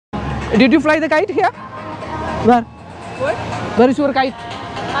Did you fly the kite here? Where? What? Where is your kite?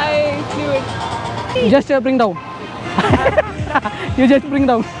 I flew it. Just bring down. You just bring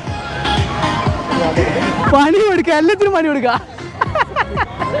down. പണി കൊടുക്കുക, എല്ലാത്തിനും പണി കൊടുക്കുക.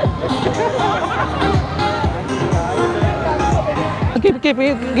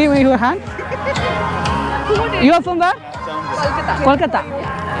 Give me your hand. You are from where? Kolkata.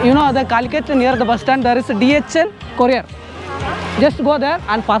 You know the Calcutta near the bus stand there is a DHL courier. Just go there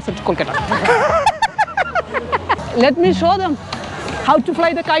and pass it to Kolkata. Let me show them how to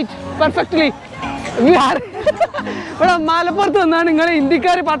fly the kite perfectly. We are. ഇവിടെ മലപ്പുറത്ത് വന്നാണ് നിങ്ങളെ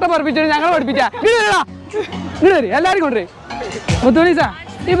ഇന്ത്യക്കാർ പട്ട പറപ്പിച്ചിട്ട് ഞങ്ങൾ പഠിപ്പിച്ചാ എല്ലാവരും കൊണ്ടുവരേ മുത്തുമണീസാ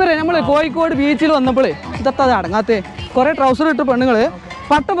ഇവരെ നമ്മൾ കോഴിക്കോട് ബീച്ചിൽ വന്നപ്പോൾ ഇതത്താ അടങ്ങാത്തേ കുറേ ട്രൗസർ ഇട്ട് പെണ്ണുങ്ങൾ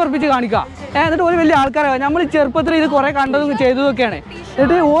പട്ട പറപ്പിച്ച് കാണിക്കുക. എന്നിട്ട് ഒരു വലിയ ആൾക്കാരാണ് നമ്മൾ ചെറുപ്പത്തിൽ ഇത് കുറേ കണ്ടതും ചെയ്തതൊക്കെയാണ്.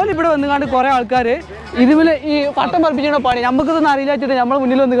 എന്നിട്ട് ഓലിവിടെ വന്ന് കണ്ട് കുറേ ആൾക്കാർ ഇതുപോലെ ഈ പട്ടം പറപ്പിച്ചിട്ട് പണി നമുക്കിതൊന്നും അറിയില്ല വെച്ചിട്ട് നമ്മൾ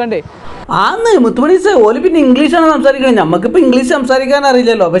മുന്നിൽ വന്ന് കണ്ടേ. ആന്ന് മുത്തുമണീസ് ഓല് പിന്നെ ഇംഗ്ലീഷാണ് സംസാരിക്കുന്നത്. നമുക്കിപ്പോൾ ഇംഗ്ലീഷ് സംസാരിക്കാൻ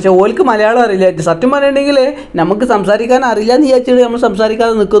അറിയില്ലല്ലോ, പക്ഷേ ഓൽക്ക് മലയാളം അറിയില്ല. സത്യം പറയുകയാണെങ്കിൽ നമുക്ക് സംസാരിക്കാൻ അറിയില്ല എന്ന് വിചാരിച്ചിട്ട് നമ്മൾ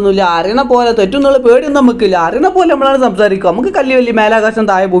സംസാരിക്കാതെ നിൽക്കൊന്നുമില്ല. അറിയണ പോലെ തെറ്റൊന്നുള്ള പേടിയൊന്നും നമുക്കില്ല. അറിയണ പോലെ നമ്മളാണ് സംസാരിക്കുക. നമുക്ക് കല്ല് വലിയ മേലാകാശം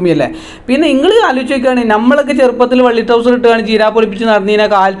താഴെ ഭൂമിയല്ലേ. പിന്നെ നിങ്ങൾ ആലോചിക്കുകയാണെങ്കിൽ നമ്മളൊക്കെ ചെറുപ്പത്തിൽ വള്ളി ട്രൗസർ ഇട്ടുകയാണ് ചീരാ പൊളിപ്പിച്ച് നടന്നതിനെ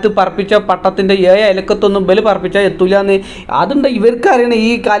കാലത്ത് പറപ്പിച്ച പട്ടത്തിൻ്റെ ഇലക്കത്തൊന്നും ബല് പറപ്പിച്ചാൽ എത്തൂല എന്ന് അതുണ്ട്. ഇവർക്ക് അറിയണേ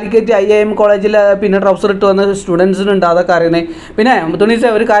ഈ കാലിക്കറ്റ് IIM കോളേജിൽ പിന്നെ ട്രൗസർ ഇട്ട് വന്ന സ്റ്റുഡൻസിനുണ്ട്, അതൊക്കെ അറിയണേ. പിന്നെ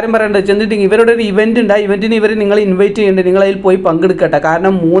മുത്തുമണീസ് ഒരു കാര്യം പറയണ്ടേ, ഇവരുടെ ഒരു ഇവന്റ് ഉണ്ട്. ആ ഇവന്റിന് ഇവർ നിങ്ങൾ ഇൻവൈറ്റ് ചെയ്യുന്നുണ്ട്. നിങ്ങൾ അതിൽ പോയി പങ്കെടുക്കട്ടെ.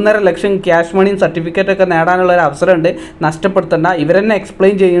 കാരണം 3.5 ലക്ഷം ക്യാഷ് മണിയും സർട്ടിഫിക്കറ്റ് ഒക്കെ നേടാനുള്ള ഒരു അവസരമുണ്ട്. നഷ്ടപ്പെടുത്തണ്ട. ഇവരെന്നെ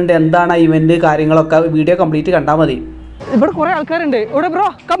എക്സ്പ്ലെയിൻ ചെയ്യുന്നുണ്ട് എന്താണ് ആ ഇവന്റ് കാര്യങ്ങളൊക്കെ. വീഡിയോ കംപ്ലീറ്റ് കണ്ടാൽ മതി. ഇവിടെ കുറേ ആൾക്കാരുണ്ട്. ഇവിടെ bro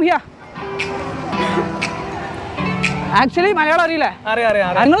come here. Actually Malayalam അറിയില്ലേ?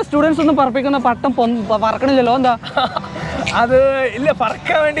 നിങ്ങൾ സ്റ്റുഡൻസ് ഒന്നും പറപ്പിക്കുന്ന പട്ടം പറക്കണില്ലല്ലോ, എന്താ? അത് ഇല്ല,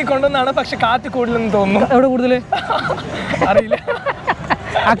 പറക്കാൻ വേണ്ടി കൊണ്ടുവന്നാണ്, പക്ഷെ കാറ്റ് കൂടുതലെന്ന് തോന്നുന്നു. എവിടെ കൂടുതൽ അറിയില്ല.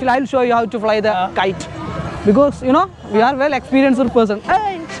 Actually, I'll show you how to fly the kite because you know we are well experienced person.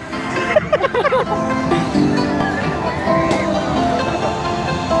 Hey.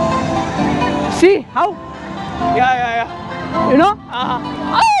 See how? Yeah. You know?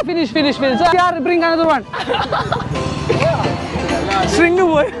 Oh, finish. So, here, bring another one. String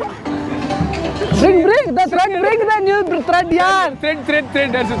boy. Bring the thread. Bring the new thread. Yeah.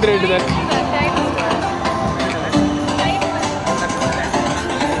 Thread. That's a thread.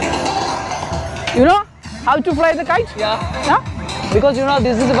 You know how to fly the kite? Yeah. Because you know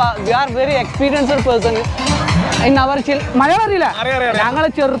this is about, we are very experienced person in our Malayalam അറിയില്ല. ഞങ്ങളെ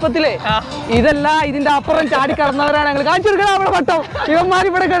ചെറുപ്പത്തിലെ ഇതെല്ലാം ഇതിന്റെ അപ്പുറം ചാടി കടന്നവരാണ് ഞങ്ങൾ. കാണിച്ചു കൊടുക്കണം അവിടെ പട്ടം. ഇവന്മാർ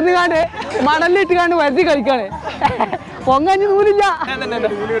ഇവിടെ കിടന്നു കാണ്ട് മണലിട്ട് കാണ്ട് വരുത്തി കളിക്കാണ്. പൊങ്ങാഞ്ഞ് നൂലില്ല.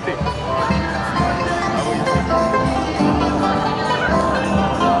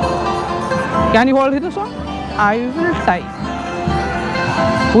 Can you hold this one? I will tie.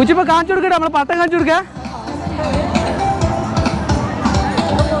 പൂച്ചിപ്പോ കാണിച്ചു കൊടുക്കട്ടെ, നമ്മളെ പട്ടം കാണിച്ചു കൊടുക്ക.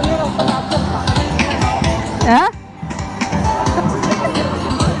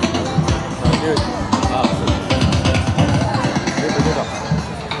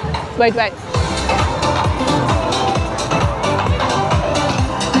 Wait.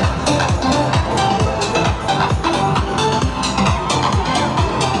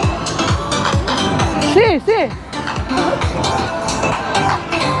 See.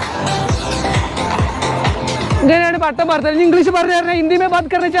 पट्टा भरता है इंग्लिश भर रहे हैं हिंदी में बात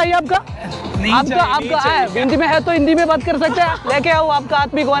करनी चाहिए आपका हिंदी में है तो हिंदी में बात कर सकते हैं लेके आओ आपका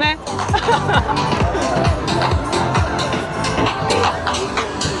आदमी कौन है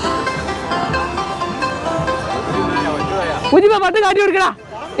मुझे पट्टा गाड़ी उड़ गया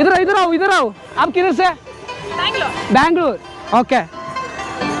इधर आओ आप किधर से बैंगलोर ओके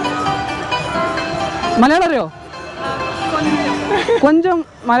മലയാളം അറിയോ కొంచెం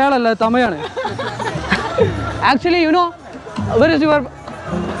മലയാളം അല്ല തമിഴാണ് actually you know where is your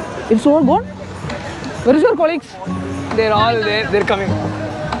it's all gone where is your colleagues they're all there they're coming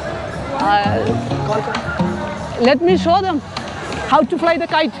let me show them how to fly the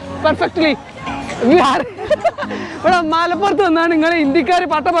kite perfectly we are ഇവിടെ മലപ്പുറത്ത് വന്നാണ് നിങ്ങൾ ഇന്ത്യക്കാർ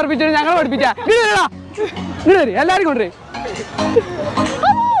പട്ട പറപ്പിച്ചിട്ട് ഞങ്ങൾ പഠിപ്പിച്ചാ ഇങ്ങോട്ട് എല്ലാവരും കൊണ്ടുവരേ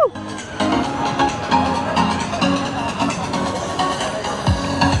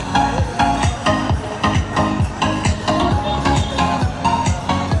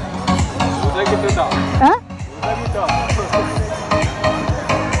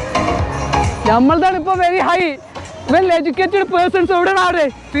നമ്മളതാണ് ഇപ്പൊ very high well educated persons എവിടെയാണ് അവിടെ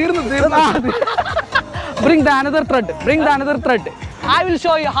തീർന്നു bring the another thread I will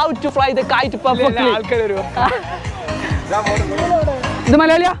show you how to fly the kite perfectly ആൾക്കാർ വരുമോ ഇത്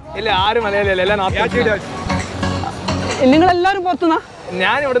മലയാളിയാ ഇല്ല ആരും മലയാളിയല്ല എല്ലാം നിങ്ങൾ എല്ലാവരും പുറത്തുനിന്നാ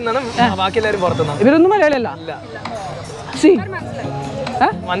ഞാൻ ഇവിടെ നിന്നാണ്, ബാക്കി എല്ലാവരും പുറത്തുനിന്നാണ്. ഇവരൊന്നും മലയാളിയല്ല. സി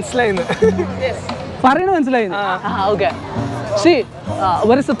മനസ്സിലായിന്ന് പറയണ മനസ്സിലായി. Okay. C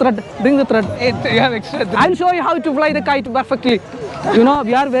where is the thread? Bring the thread. I'll show you how to fly the kite perfectly. You know,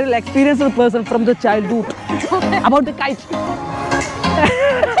 we are very experienced person from the childhood about the kite.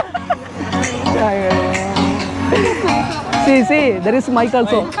 See, there is mic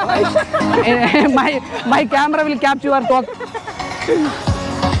also. My camera will capture your talk.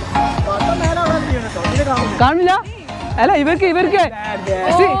 കാണില്ല അല്ല ഇവർക്ക്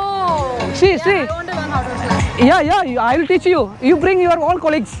see yeah I will teach you. You bring your all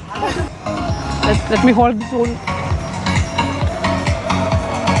colleagues. Let me hold this one.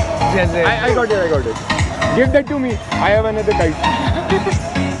 Yes. I got it. Give that to me. I have another kite.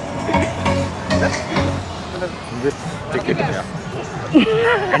 Just take it.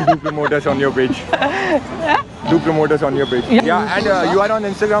 Yeah. And do promoters on your page. Do promoters on your page. Yeah, and you are on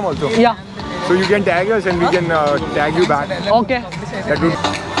Instagram also. Yeah. So you can tag us and we can tag you back. Okay. That would.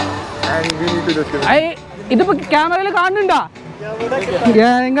 And we need to discuss. ഇതിപ്പോ ക്യാമറയിൽ കാണുന്നുണ്ടോ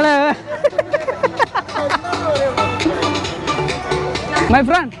നിങ്ങള്? My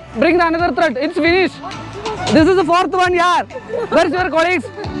friend, bring the another thread. It's finished. This is the fourth one, yaar. Where's your colleagues?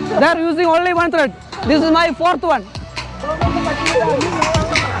 They are using only one thread. This is my fourth one.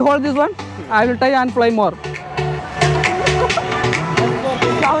 Hold this one. I will tie and fly more.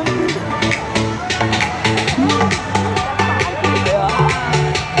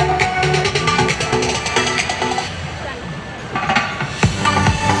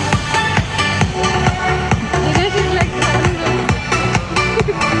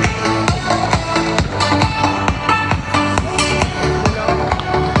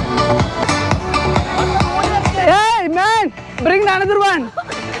 Bring the another one.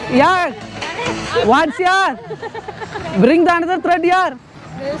 Yeah. What's your? Bring the another thread, yaar.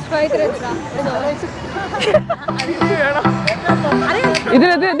 There's 5 threads.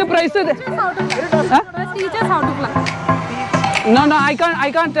 The price is. First teach us how to fly. No, I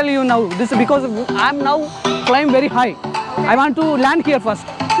can't tell you now. This is because I'm now flying very high. I want to land here first.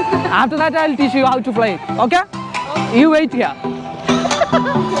 After that, I'll teach you how to fly. Okay? You wait here.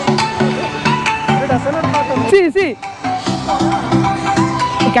 See.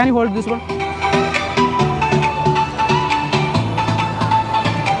 Can you hold this one?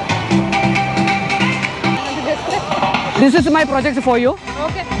 This is my project for you.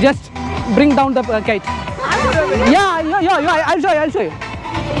 Okay. Just bring down the kite. Yeah. I'll show you.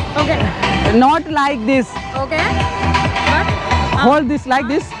 Okay. Not like this. Okay. But Hold this like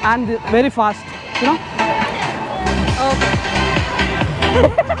this and very fast. You know? okay.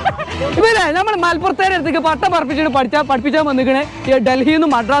 ഇവരെ നമ്മൾ മലപ്പുറത്തേരെ അടുത്തേക്ക് പട്ട പഠിപ്പിച്ചാൽ വന്നിക്കണേ. ഡൽഹിയിൽ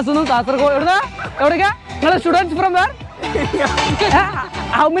നിന്നും മദ്രാസിൽ നിന്നും കാസർഗോഡ് എവിടെയൊക്കെ നിങ്ങളെ students from where?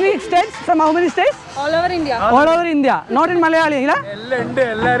 How many states? From how many states? All over India. All over India. Not in Malayali.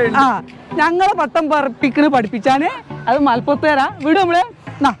 എല്ലാരും ഞങ്ങളെ പട്ടം പഠിപ്പിച്ചാണ്. അത് മലപ്പുറത്തേരാ വീട് നമ്മള്.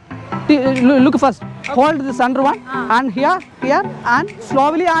 Look first. Hold this under one and here and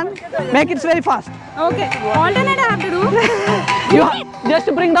slowly and make it very fast. Okay. Alternate I have to do. You just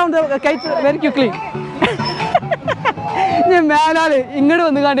bring down the kite very quickly. ഞാൻ മേലാല് ഇങ്ങോട്ട്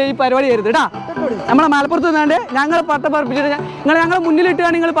വന്ന് കണ്ട് ഈ പരിപാടി ചെയ്യരുത് കേട്ടാ. നമ്മളെ മലപ്പുറത്ത് നിന്നാണ്ട് ഞങ്ങൾ പട്ട പറപ്പിച്ചിട്ട് ഞങ്ങളെ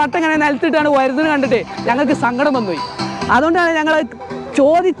മുന്നിലിട്ടാണ് നിങ്ങൾ പട്ടം ഇങ്ങനെ നിലത്തിട്ടാണ് വരുന്നത് കണ്ടിട്ട് ഞങ്ങൾക്ക് സങ്കടം വന്നുപോയി. അതുകൊണ്ടാണ് ഞങ്ങൾ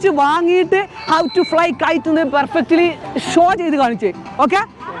ചോദിച്ച് വാങ്ങിയിട്ട് ഹൗ ടു ഫ്ലൈ കൈറ്റ് എന്ന് പെർഫെക്റ്റ്ലി ഷോ ചെയ്ത് കാണിച്ചേ. ഓക്കെ?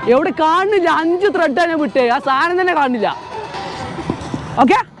 എവിടെ കാണുന്നില്ല, 5 ത്രെഡാണ് ഞാൻ വിട്ടേ, ആ സാധനം തന്നെ കാണുന്നില്ല.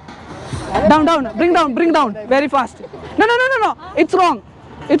 Okay? Bring down very fast. No, it's wrong.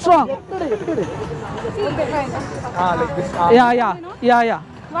 like this. Yeah.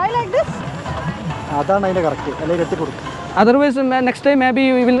 Why like this? അതാണ് അതിന്റെ കറക്റ്റ്. അല്ലെങ്കിൽ എത്തി കൊടുക്കും. Otherwise next time maybe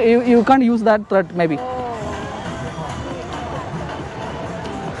you can't use that thread maybe.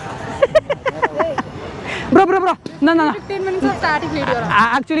 Bro. No. 15 minutes of starting video.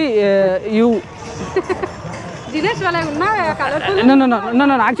 Actually you Dinesh wala unna colorful.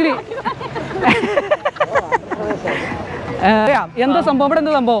 No. Actually എന്താ സംഭവം? ഇവിടെ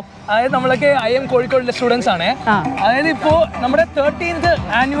എന്താ സംഭവം? അതായത് നമ്മളൊക്കെ IIM കോഴിക്കോടിലെ സ്റ്റുഡൻസ് ആണ്. അതായത് ഇപ്പോ നമ്മുടെ 13th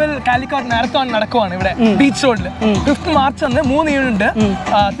ആനുവൽ കാലിക്കറ്റ് മാരത്തോൺ നടക്കുവാണ് ഇവിടെ ബീച്ച് റോഡിൽ. 5th മാർച്ച് അന്ന് 3 ഈവന്റ് ഉണ്ട്.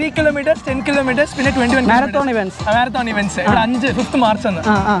 3 കിലോമീറ്റേഴ്സ്, 10 കിലോമീറ്റേഴ്സ്, പിന്നെ 21 മാരത്തോൺ ഇവന്റ്സ് ഇവിടെ 5th മാർച്ച് അന്ന്.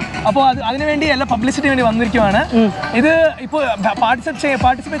 അപ്പോൾ അതിനുവേണ്ടി എല്ലാ പബ്ലിസിറ്റി വേണ്ടി വന്നിരിക്കുവാണ്. ഇത് ഇപ്പോൾ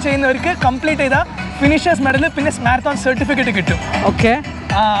പാർട്ടിസിപ്പേറ്റ് ചെയ്യുന്നവർക്ക് കംപ്ലീറ്റ് ചെയ്ത ഫിനിഷേഴ്സ് മെഡൽ പിന്നെ മാരത്തോൺ സർട്ടിഫിക്കറ്റ് കിട്ടും. ഓക്കെ.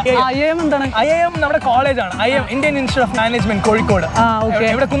 IIM എന്താണ്? IIM നമ്മുടെ കോളേജാണ്. IIM Indian institute of management Kozhikode.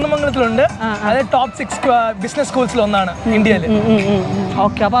 ഇവിടെ കുന്നമംഗലത്തിലുണ്ട്. അതായത് ടോപ്പ് 6 ബിസിനസ് സ്കൂൾസിൽ ഒന്നാണ് ഇന്ത്യയിൽ.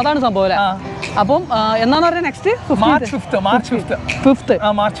 ഓക്കെ, അപ്പൊ അതാണ് സംഭവം അല്ലേ? അപ്പം എന്നാന്ന് പറഞ്ഞാൽ next March 5th. 5th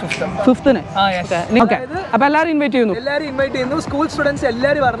March 5th. 5th okay. അപ്പോൾ എല്ലാവരും ഇൻവൈറ്റ് ചെയ്യുന്നു. എല്ലാവരും ഇൻവൈറ്റ് ചെയ്യുന്നു. സ്കൂൾ സ്റ്റുഡൻസ്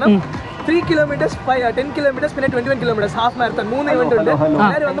എല്ലാവരും വരണം. 3 kilometers, 10 kilometers, പിന്നെ 21 kilometers, ഹാഫ് മാരത്തൺ 3 ഇവന്റ് ഉണ്ട്.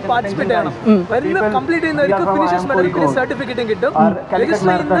 എല്ലാവരും വന്ന് പാർട്ടിസിപ്പേറ്റ് ചെയ്യണം. വരുന്ന കംപ്ലീറ്റ് ചെയ്യുന്നവർക്ക് ഫിനിഷേഴ്സ് മെഡൽ പിന്നെ സർട്ടിഫിക്കറ്റും കിട്ടും.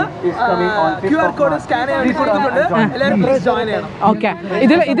 രജിസ്റ്റർ ചെയ്യുന്ന QR കോഡ് സ്കാൻ ചെയ്യാൻ കൊടുത്തിട്ടുണ്ട്. എല്ലാവരും പ്ലീസ് ജോയിൻ ചെയ്യണം. ഓക്കെ.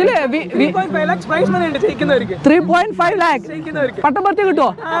 ഇതില് 3.5 lakhs പ്രൈസ് മണി ഉണ്ട് ജയിക്കുന്നവർക്ക്. 3.5 lakh പട്ടം പറ്റി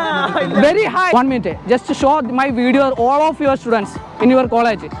കിട്ടുമോ? Very high. 1 minute. Just show my video all of your students in your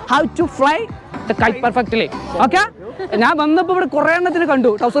college how to fly the kite perfectly. Okay? ഞാൻ വന്നപ്പോൾ ഇവിടെ കുറേ എണ്ണത്തിന്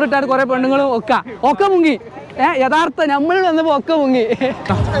കണ്ടു. ടൗസർ ഇട്ടാൽ കുറേ പെണ്ണുങ്ങളും ഒക്കെ മുങ്ങി. യഥാർത്ഥ നമ്മൾ വന്നപ്പോൾ ഒക്കെ മുങ്ങി.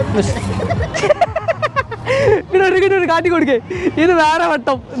 ഇങ്ങോട്ട് കാട്ടി കൊടുക്കേ. ഇത് വേറെ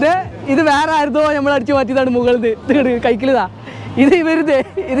വട്ടം. ഇത് വേറെ ആയിരുന്നോ നമ്മൾ അടിച്ചു മാറ്റിയതാണ് മുകളിൽ കൈക്കിലിതാ. ഇത് ഇവരുത്.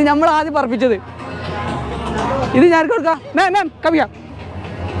 ഇത് നമ്മൾ ആദ്യം പറപ്പിച്ചത്. ഇത് ഞാൻ കൊടുക്കാം. മാം come here.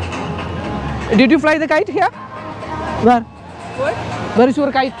 Did you fly the kite here? Where? What? Where is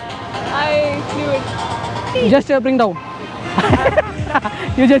your kite? I flew it. Just bring down.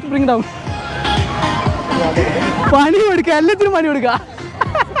 You just bring down. പണി കൊടുക്കുക, എല്ലാത്തിനും പണി കൊടുക്കുക.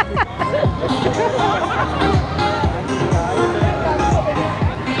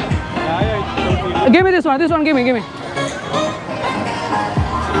 Give me this one. Give me.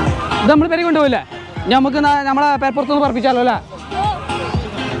 ഇത് നമ്മൾ പെരി കൊണ്ടുപോയില്ലേ? നമുക്ക് നമ്മളെ പേപ്പുറത്തൊന്ന് പറപ്പിച്ചാലോ അല്ലേ?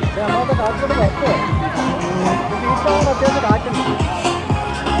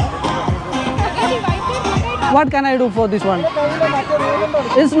 What can I do for this one?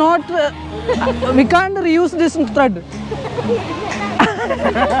 It's not. We can't reuse this thread.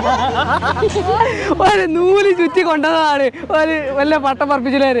 ഒരു നൂല് ചുറ്റി കൊണ്ടതാണ് ഒരു വല്ല പട്ടം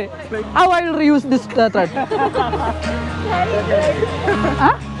പറപ്പിച്ചില്ലേ. How I will reuse this thread?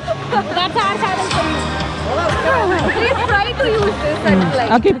 That's our challenge for you. Please try to use this and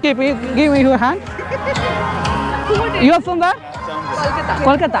like. Keep. Give me your hand. You are from where?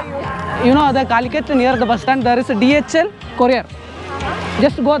 Kolkata. You know the Calicut near the bus stand there is a DHL courier.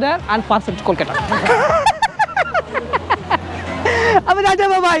 Just go there and pass it to Kolkata.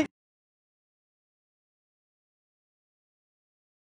 Bye bye.